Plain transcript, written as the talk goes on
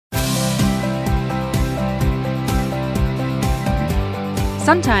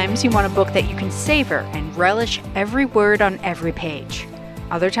Sometimes you want a book that you can savor and relish every word on every page.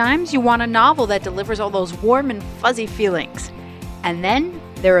 Other times you want a novel that delivers all those warm and fuzzy feelings. And then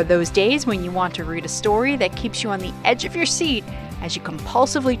there are those days when you want to read a story that keeps you on the edge of your seat as you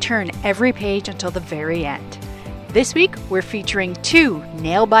compulsively turn every page until the very end. This week, we're featuring 2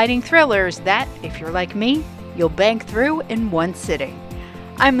 nail-biting thrillers that, if you're like me, you'll bang through in one sitting.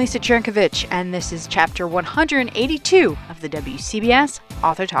 I'm Lisa Chernkovich, and this is chapter 182 of the WCBS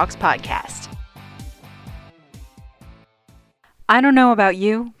Author Talks podcast. I don't know about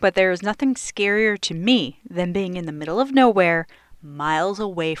you, but there is nothing scarier to me than being in the middle of nowhere, miles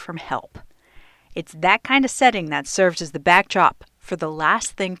away from help. It's that kind of setting that serves as the backdrop for The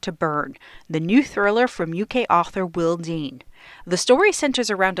Last Thing to Burn, the new thriller from UK author Will Dean. The story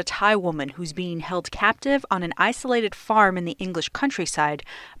centers around a Thai woman who's being held captive on an isolated farm in the English countryside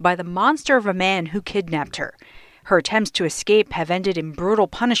by the monster of a man who kidnapped her. Her attempts to escape have ended in brutal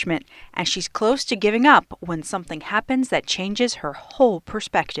punishment, and she's close to giving up when something happens that changes her whole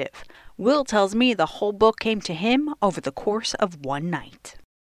perspective. Will tells me the whole book came to him over the course of one night.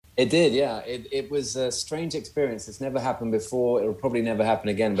 It did, yeah. It was a strange experience. It's never happened before. It'll probably never happen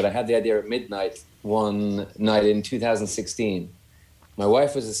again. But I had the idea at midnight one night in 2016. My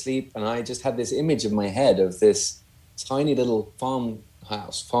wife was asleep, and I just had this image in my head of this tiny little farm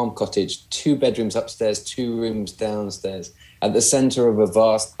cottage, 2 bedrooms upstairs, 2 rooms downstairs, at the center of a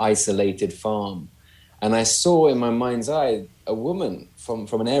vast, isolated farm. And I saw in my mind's eye a woman from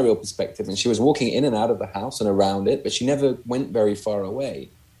an aerial perspective, and she was walking in and out of the house and around it, but she never went very far away.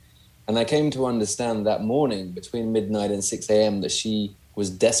 And I came to understand that morning between midnight and 6 a.m. that she was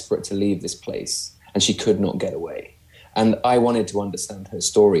desperate to leave this place and she could not get away. And I wanted to understand her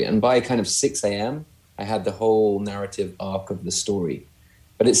story. And by kind of 6 a.m., I had the whole narrative arc of the story.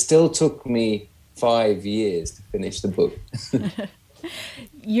 But it still took me 5 years to finish the book.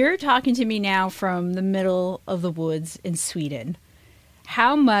 You're talking to me now from the middle of the woods in Sweden.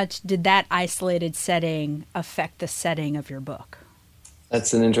 How much did that isolated setting affect the setting of your book?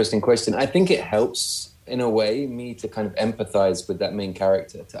 That's an interesting question. I think it helps, in a way, me to kind of empathize with that main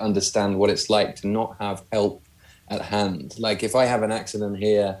character, to understand what it's like to not have help at hand. Like if I have an accident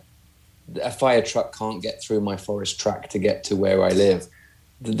here, a fire truck can't get through my forest track to get to where I live.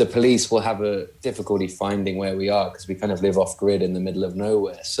 The police will have a difficulty finding where we are because we kind of live off grid in the middle of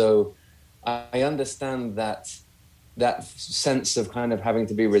nowhere. So I understand that sense of kind of having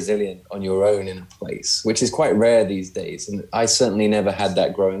to be resilient on your own in a place, which is quite rare these days. And I certainly never had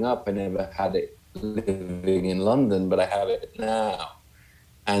that growing up. I never had it living in London, but I have it now.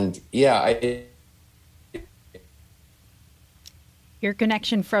 And yeah, Your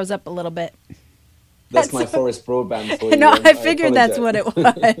connection froze up a little bit. That's my forest broadband for you. No, I figured that's what it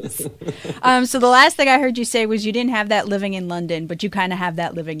was. So the last thing I heard you say was you didn't have that living in London, but you kind of have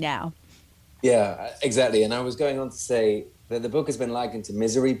that living now. Yeah, exactly. And I was going on to say that the book has been likened to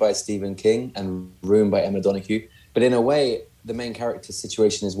Misery by Stephen King and Room by Emma Donoghue. But in a way, the main character's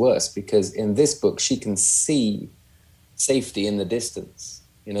situation is worse because in this book, she can see safety in the distance.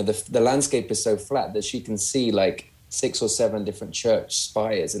 You know, the landscape is so flat that she can see like 6 or 7 different church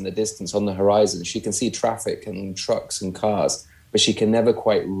spires in the distance on the horizon. She can see traffic and trucks and cars, but she can never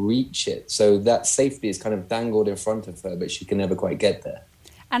quite reach it. So that safety is kind of dangled in front of her, but she can never quite get there.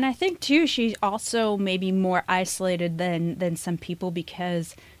 And I think, too, she's also maybe more isolated than some people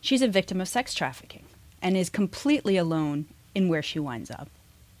because she's a victim of sex trafficking and is completely alone in where she winds up.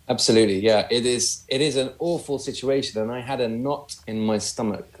 Absolutely, yeah. It is an awful situation, and I had a knot in my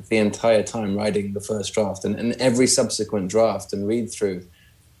stomach the entire time writing the first draft and every subsequent draft and read-through.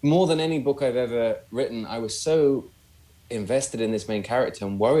 More than any book I've ever written, I was so invested in this main character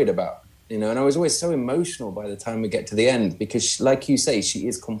and worried about her. You know, and I was always so emotional by the time we get to the end because, like you say, she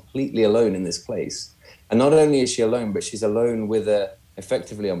is completely alone in this place. And not only is she alone, but she's alone with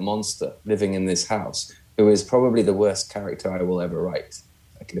effectively a monster living in this house who is probably the worst character I will ever write,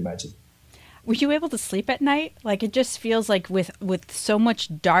 I can imagine. Were you able to sleep at night? Like, it just feels like with so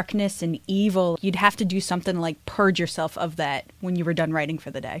much darkness and evil, you'd have to do something like purge yourself of that when you were done writing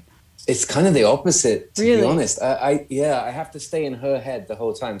for the day. It's kind of the opposite, to really? Be honest. I have to stay in her head the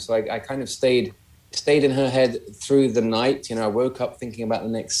whole time. So I kind of stayed in her head through the night. You know, I woke up thinking about the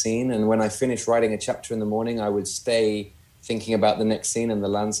next scene. And when I finished writing a chapter in the morning, I would stay thinking about the next scene and the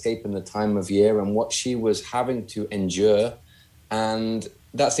landscape and the time of year and what she was having to endure. And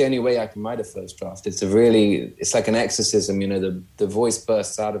that's the only way I can write a first draft. It's like an exorcism. You know, the voice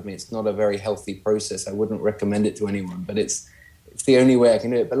bursts out of me. It's not a very healthy process. I wouldn't recommend it to anyone, but it's the only way I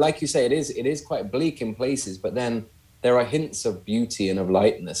can do it. But like you say, it is quite bleak in places, but then there are hints of beauty and of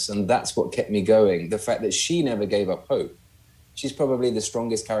lightness, and that's what kept me going. The fact that she never gave up hope. she's probably the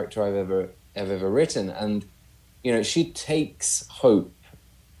strongest character I've ever written. And, you know, she takes hope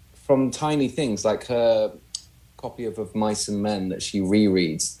from tiny things like her copy of Mice and Men that she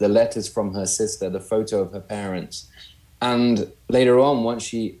rereads, the letters from her sister, the photo of her parents. And later on, once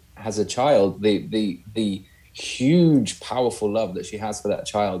she has a child, the huge, powerful love that she has for that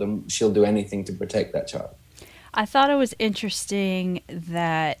child, and she'll do anything to protect that child. I thought it was interesting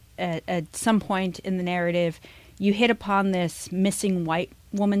that at some point in the narrative, you hit upon this missing white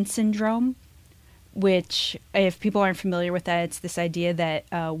woman syndrome, which, if people aren't familiar with that, it's this idea that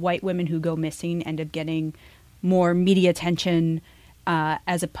white women who go missing end up getting more media attention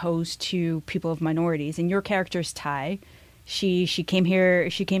as opposed to people of minorities. And your character's Thai. She came here.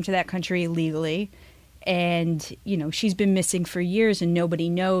 She came to that country illegally, and you know she's been missing for years, and nobody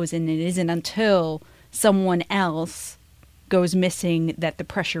knows. And it isn't until someone else goes missing that the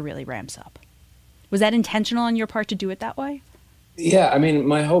pressure really ramps up. Was that intentional on your part to do it that way? Yeah, I mean,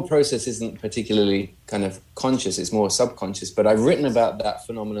 my whole process isn't particularly kind of conscious. It's more subconscious. But I've written about that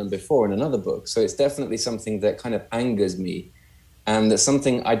phenomenon before in another book. So it's definitely something that kind of angers me. And that's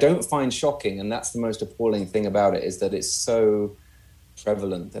something I don't find shocking. And that's the most appalling thing about it, is that it's so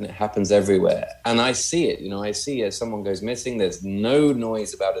prevalent and it happens everywhere. And I see it, you know, I see as someone goes missing, there's no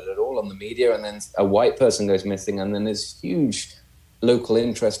noise about it at all on the media. And then a white person goes missing, and then there's huge local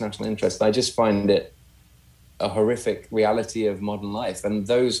interest, national interest. I just find it a horrific reality of modern life. And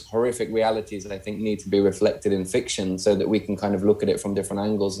those horrific realities, I think, need to be reflected in fiction so that we can kind of look at it from different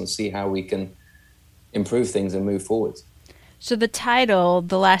angles and see how we can improve things and move forward. So the title,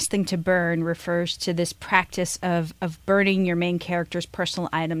 The Last Thing to Burn, refers to this practice of burning your main character's personal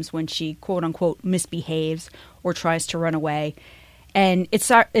items when she, quote unquote, misbehaves or tries to run away. And it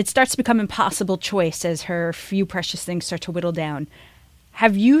starts to become an impossible choice as her few precious things start to whittle down.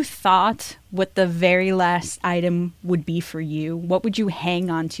 Have you thought what the very last item would be for you? What would you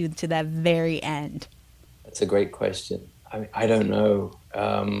hang on to that very end? That's a great question. I mean, I don't know.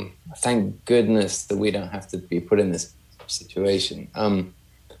 Thank goodness that we don't have to be put in this situation.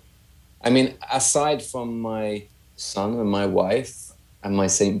 I mean, aside from my son and my wife and my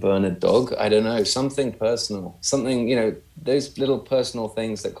St. Bernard dog, I don't know, something personal, something, you know, those little personal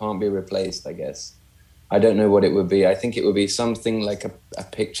things that can't be replaced, I guess. I don't know what it would be. I think it would be something like a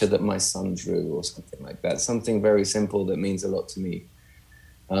picture that my son drew or something like that. Something very simple that means a lot to me.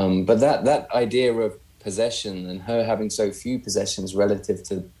 But that idea of possession and her having so few possessions relative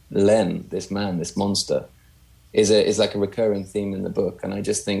to Len, this man, this monster, is like a recurring theme in the book. And I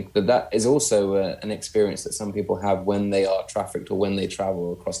just think that is also an experience that some people have when they are trafficked or when they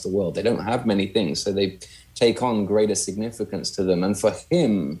travel across the world. They don't have many things, so they take on greater significance to them. And for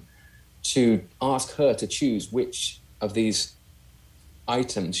him to ask her to choose which of these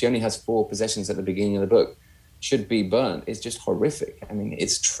items, she only has 4 possessions at the beginning of the book, should be burnt, is just horrific. I mean,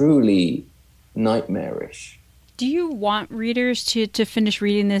 it's truly nightmarish. Do you want readers to finish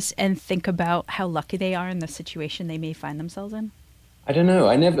reading this and think about how lucky they are in the situation they may find themselves in? I don't know.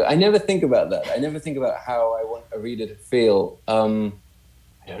 I never think about that. I never think about how I want a reader to feel. I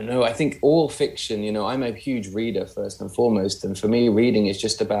don't know. I think all fiction, you know, I'm a huge reader first and foremost. And for me, reading is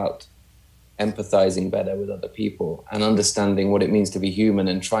just about empathizing better with other people and understanding what it means to be human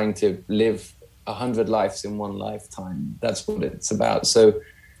and trying to live 100 lives in one lifetime. That's what it's about. So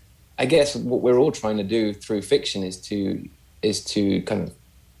I guess what we're all trying to do through fiction is to kind of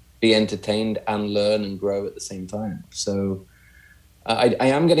be entertained and learn and grow at the same time. So I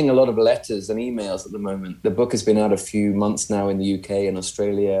am getting a lot of letters and emails at the moment. The book has been out a few months now in the UK and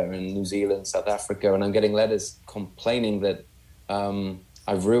Australia and New Zealand, South Africa, and I'm getting letters complaining that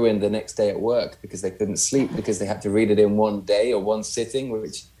I've ruined the next day at work because they couldn't sleep because they had to read it in one day or one sitting,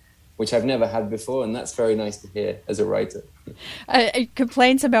 which I've never had before, and that's very nice to hear as a writer.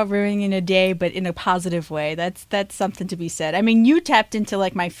 Complaints about ruining a day, but in a positive way. That's something to be said. I mean, you tapped into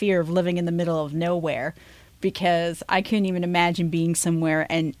like my fear of living in the middle of nowhere, because I couldn't even imagine being somewhere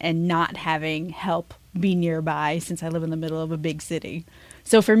and not having help be nearby since I live in the middle of a big city.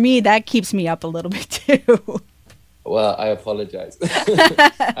 So for me, that keeps me up a little bit too. Well, I apologize.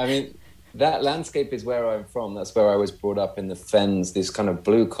 I mean, that landscape is where I'm from. That's where I was brought up, in the fens, this kind of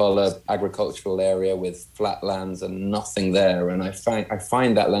blue-collar agricultural area with flat lands and nothing there. And I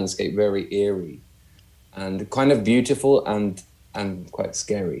find that landscape very eerie and kind of beautiful and quite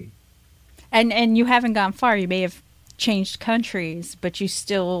scary. And you haven't gone far. You may have changed countries, but you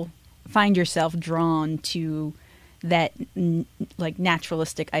still find yourself drawn to that like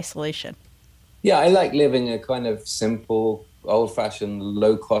naturalistic isolation. Yeah, I like living a kind of simple, old-fashioned,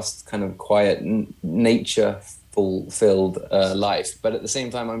 low-cost, kind of quiet, nature-filled life. But at the same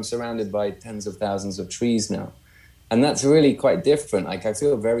time, I'm surrounded by tens of thousands of trees now. And that's really quite different. Like I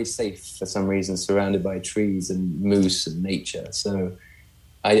feel very safe for some reason, surrounded by trees and moose and nature. So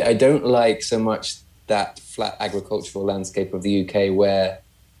I don't like so much that flat agricultural landscape of the UK where,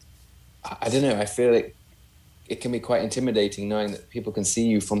 I don't know, I feel it can be quite intimidating knowing that people can see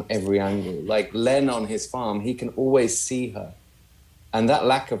you from every angle. Like Len on his farm, he can always see her. And that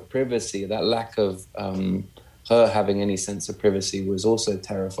lack of privacy, that lack of her having any sense of privacy was also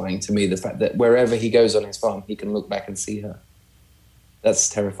terrifying to me. The fact that wherever he goes on his farm, he can look back and see her. That's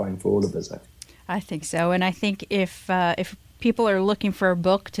terrifying for all of us, I think. I think so. And I think if people are looking for a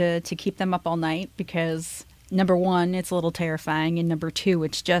book to keep them up all night, because number one, it's a little terrifying, and number two,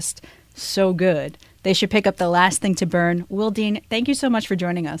 it's just so good, they should pick up The Last Thing to Burn. Will Dean, thank you so much for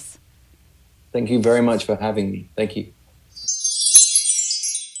joining us. Thank you very much for having me. Thank you.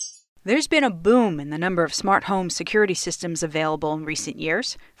 There's been a boom in the number of smart home security systems available in recent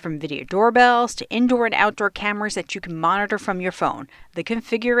years, from video doorbells to indoor and outdoor cameras that you can monitor from your phone. The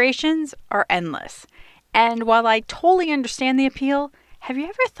configurations are endless. And while I totally understand the appeal, have you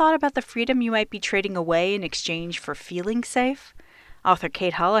ever thought about the freedom you might be trading away in exchange for feeling safe? Author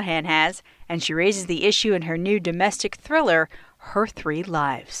Kate Holohan has, and she raises the issue in her new domestic thriller, Her 3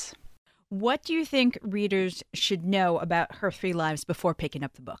 Lives. What do you think readers should know about Her 3 Lives before picking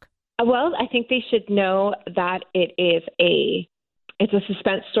up the book? Well, I think they should know that it's a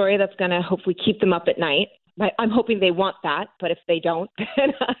suspense story that's going to hopefully keep them up at night. I'm hoping they want that, but if they don't,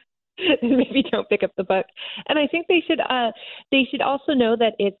 then maybe don't pick up the book. And I think they should also know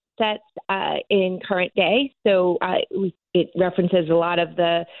that it's set in current day, so it references a lot of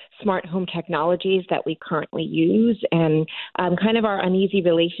the smart home technologies that we currently use, and kind of our uneasy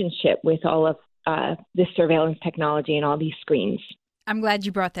relationship with all of this surveillance technology and all these screens. I'm glad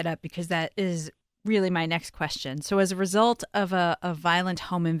you brought that up, because that is really my next question. So as a result of a violent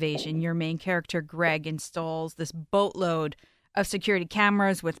home invasion, your main character, Greg, installs this boatload of security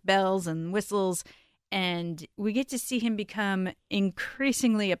cameras with bells and whistles, and we get to see him become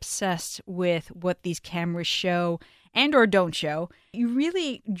increasingly obsessed with what these cameras show and or don't show. You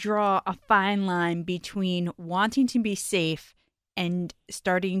really draw a fine line between wanting to be safe and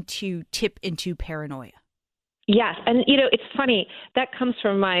starting to tip into paranoia. Yes. And, it's funny. That comes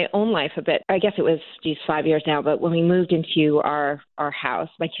from my own life a bit. I guess it was 5 years now, but when we moved into our house,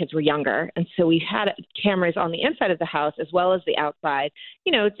 my kids were younger. And so we had cameras on the inside of the house as well as the outside,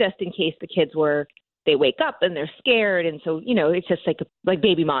 just in case the kids they wake up and they're scared. And so, it's just like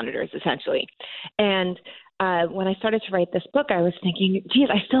baby monitors, essentially. And when I started to write this book, I was thinking, geez,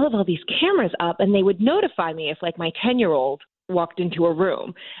 I still have all these cameras up, and they would notify me if my 10-year-old walked into a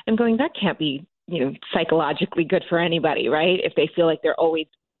room. I'm going, that can't be psychologically good for anybody, right? If they feel like they're always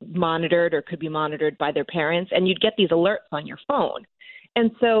monitored or could be monitored by their parents, and you'd get these alerts on your phone.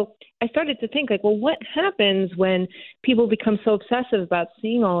 And so I started to think what happens when people become so obsessive about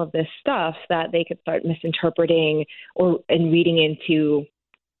seeing all of this stuff that they could start misinterpreting and reading into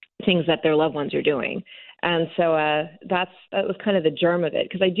things that their loved ones are doing. And so that was kind of the germ of it,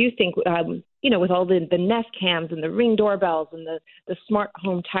 because I do think, with all the Nest cams and the Ring doorbells and the smart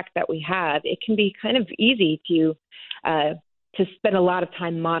home tech that we have, it can be kind of easy to spend a lot of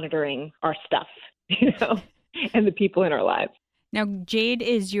time monitoring our stuff, and the people in our lives. Now, Jade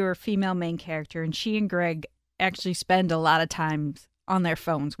is your female main character, and she and Greg actually spend a lot of time on their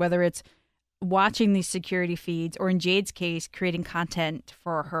phones, whether it's watching these security feeds or, in Jade's case, creating content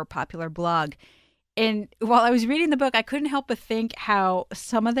for her popular blog. And while I was reading the book, I couldn't help but think how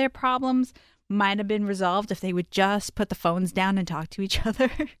some of their problems might have been resolved if they would just put the phones down and talk to each other.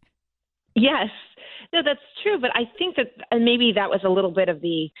 Yes, no, that's true. But I think that maybe that was a little bit of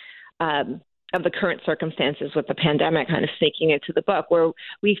the current circumstances with the pandemic kind of sneaking into the book, where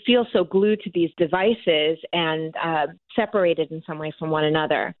we feel so glued to these devices and separated in some way from one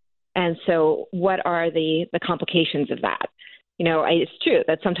another. And so what are the complications of that? It's true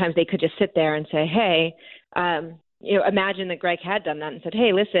that sometimes they could just sit there and say, hey, imagine that Greg had done that and said,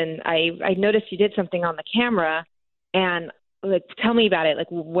 hey, listen, I noticed you did something on the camera, and tell me about it.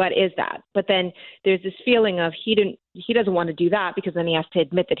 What is that? But then there's this feeling of he doesn't want to do that, because then he has to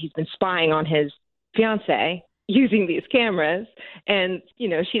admit that he's been spying on his fiance using these cameras. And,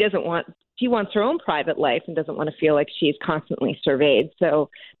 she wants her own private life and doesn't want to feel like she's constantly surveyed.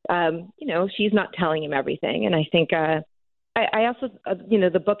 So, she's not telling him everything. And I think, I also,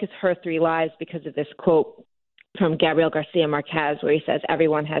 the book is Her 3 Lives because of this quote from Gabriel Garcia Marquez, where he says,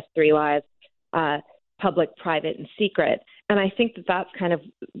 everyone has 3 lives, public, private, and secret. And I think that that's kind of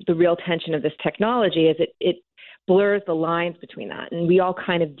the real tension of this technology, is it blurs the lines between that. And we all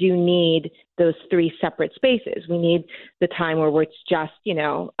kind of do need those 3 separate spaces. We need the time where it's just,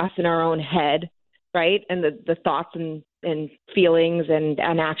 us in our own head, right? And the thoughts and feelings and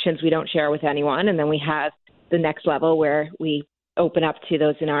actions we don't share with anyone. And then we have the next level where we open up to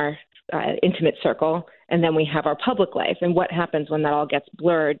those in our intimate circle. And then we have our public life. And what happens when that all gets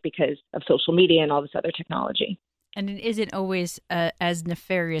blurred because of social media and all this other technology. And it isn't always as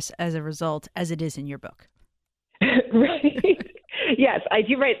nefarious as a result as it is in your book. Right. Yes, I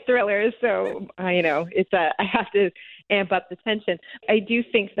do write thrillers, so it's I have to amp up the tension. I do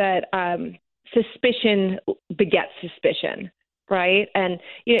think that suspicion begets suspicion, right? And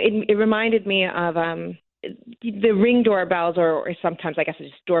it reminded me of the Ring doorbells, or sometimes I guess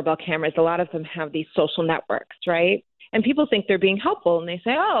it's just doorbell cameras. A lot of them have these social networks, right? And people think they're being helpful, and they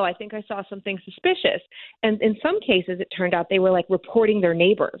say, "Oh, I think I saw something suspicious." And in some cases, it turned out they were like reporting their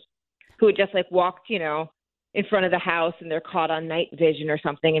neighbors who had just like walked, in front of the house, and they're caught on night vision or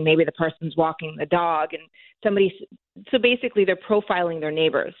something, and maybe the person's walking the dog, and so basically they're profiling their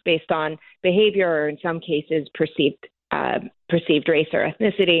neighbors based on behavior, or in some cases perceived race or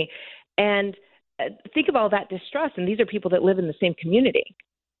ethnicity. And think of all that distrust, and these are people that live in the same community,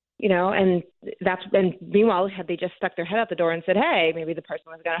 and meanwhile, had they just stuck their head out the door and said, "Hey," maybe the person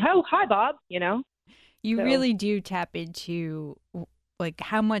was going, "Oh, hi, Bob," You really do tap into like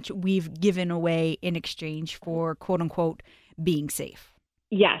how much we've given away in exchange for quote unquote being safe.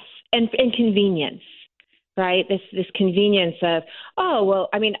 Yes. And convenience, right? This convenience of, oh, well,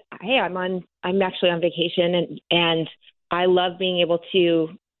 I mean, hey, I'm actually on vacation and I love being able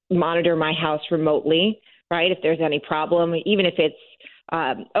to monitor my house remotely, right? If there's any problem, even if it's,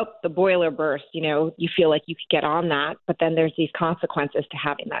 the boiler burst, you feel like you could get on that, but then there's these consequences to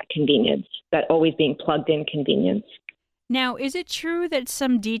having that convenience, that always being plugged in convenience. Now, is it true that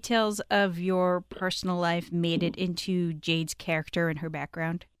some details of your personal life made it into Jade's character and her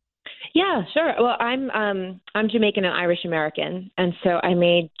background? Yeah, sure. Well, I'm Jamaican and Irish American, and so I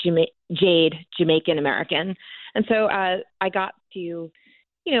made Jade Jamaican American, and so I got to,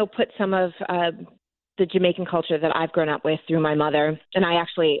 put some of the Jamaican culture that I've grown up with through my mother, and I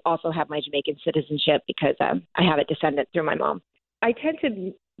actually also have my Jamaican citizenship because I have a descendant through my mom. I tend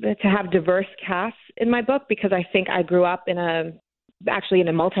to have diverse casts in my book because I think I grew up in a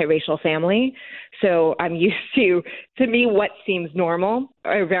multiracial family. So I'm used to me, what seems normal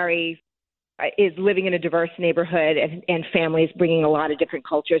is living in a diverse neighborhood and families bringing a lot of different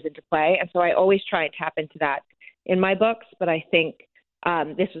cultures into play. And so I always try and tap into that in my books. But I think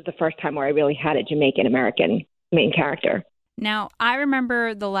this was the first time where I really had a Jamaican American main character. Now, I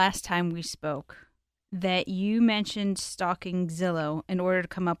remember the last time we spoke that you mentioned stalking Zillow in order to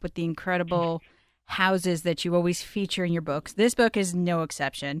come up with the incredible houses that you always feature in your books. This book is no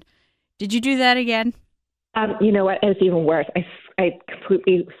exception. Did you do that again? You know what? It's even worse. I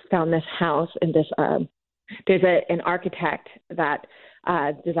completely found this house in this. There's an architect that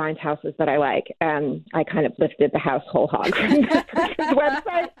designs houses that I like, and I kind of lifted the house whole hog from this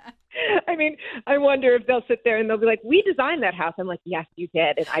website. I mean, I wonder if they'll sit there and they'll be like, "We designed that house." I'm like, "Yes, you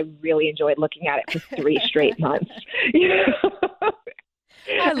did," and I really enjoyed looking at it for 3 straight months.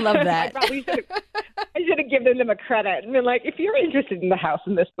 I love that. I should have given them a credit and been like, "If you're interested in the house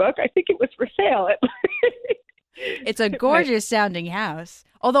in this book, I think it was for sale." It's a gorgeous sounding house.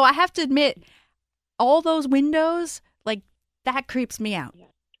 Although I have to admit, all those windows, like, that creeps me out.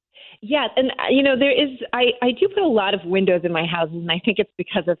 Yeah, and there is. I do put a lot of windows in my houses, and I think it's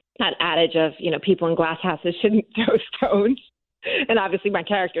because of that adage of people in glass houses shouldn't throw stones, and obviously my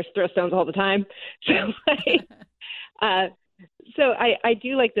characters throw stones all the time. So I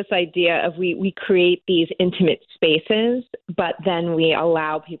do like this idea of we create these intimate spaces, but then we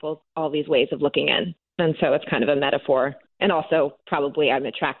allow people all these ways of looking in, and so it's kind of a metaphor. And also, probably I'm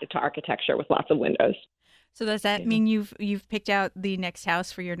attracted to architecture with lots of windows. So does that mean you've picked out the next house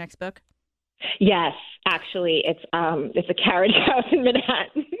for your next book? Yes, actually, it's a carriage house in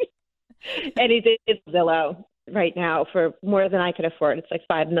Manhattan, and it's Zillow right now for more than I could afford. It's like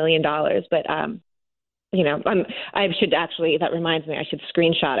 $5 million, but I should actually. That reminds me, I should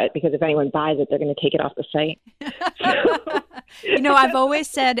screenshot it because if anyone buys it, they're going to take it off the site. I've always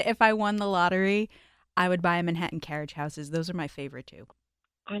said if I won the lottery, I would buy Manhattan carriage houses. Those are my favorite too.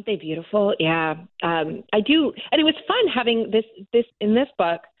 Aren't they beautiful? Yeah, I do. And it was fun having this in this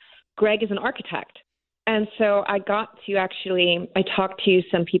book. Greg is an architect. And so I talked to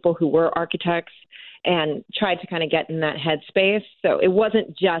some people who were architects and tried to kind of get in that headspace. So it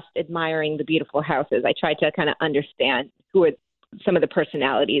wasn't just admiring the beautiful houses. I tried to kind of understand who are some of the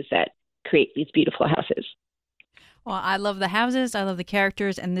personalities that create these beautiful houses. Well, I love the houses, I love the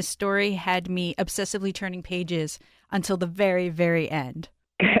characters, and this story had me obsessively turning pages until the very, very end.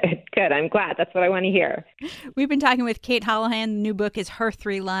 Good. good. I'm glad. That's what I want to hear. We've been talking with Kate Holohan. The new book is Her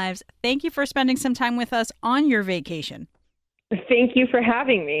Three Lives. Thank you for spending some time with us on your vacation. Thank you for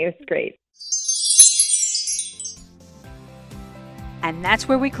having me. It's great. And that's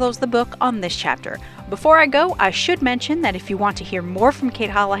where we close the book on this chapter. Before I go, I should mention that if you want to hear more from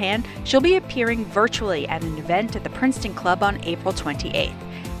Kate Holohan, she'll be appearing virtually at an event at the Princeton Club on April 28th.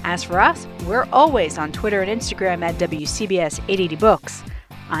 As for us, we're always on Twitter and Instagram at WCBS 880 Books.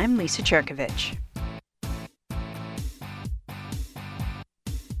 I'm Lisa Cherkovich.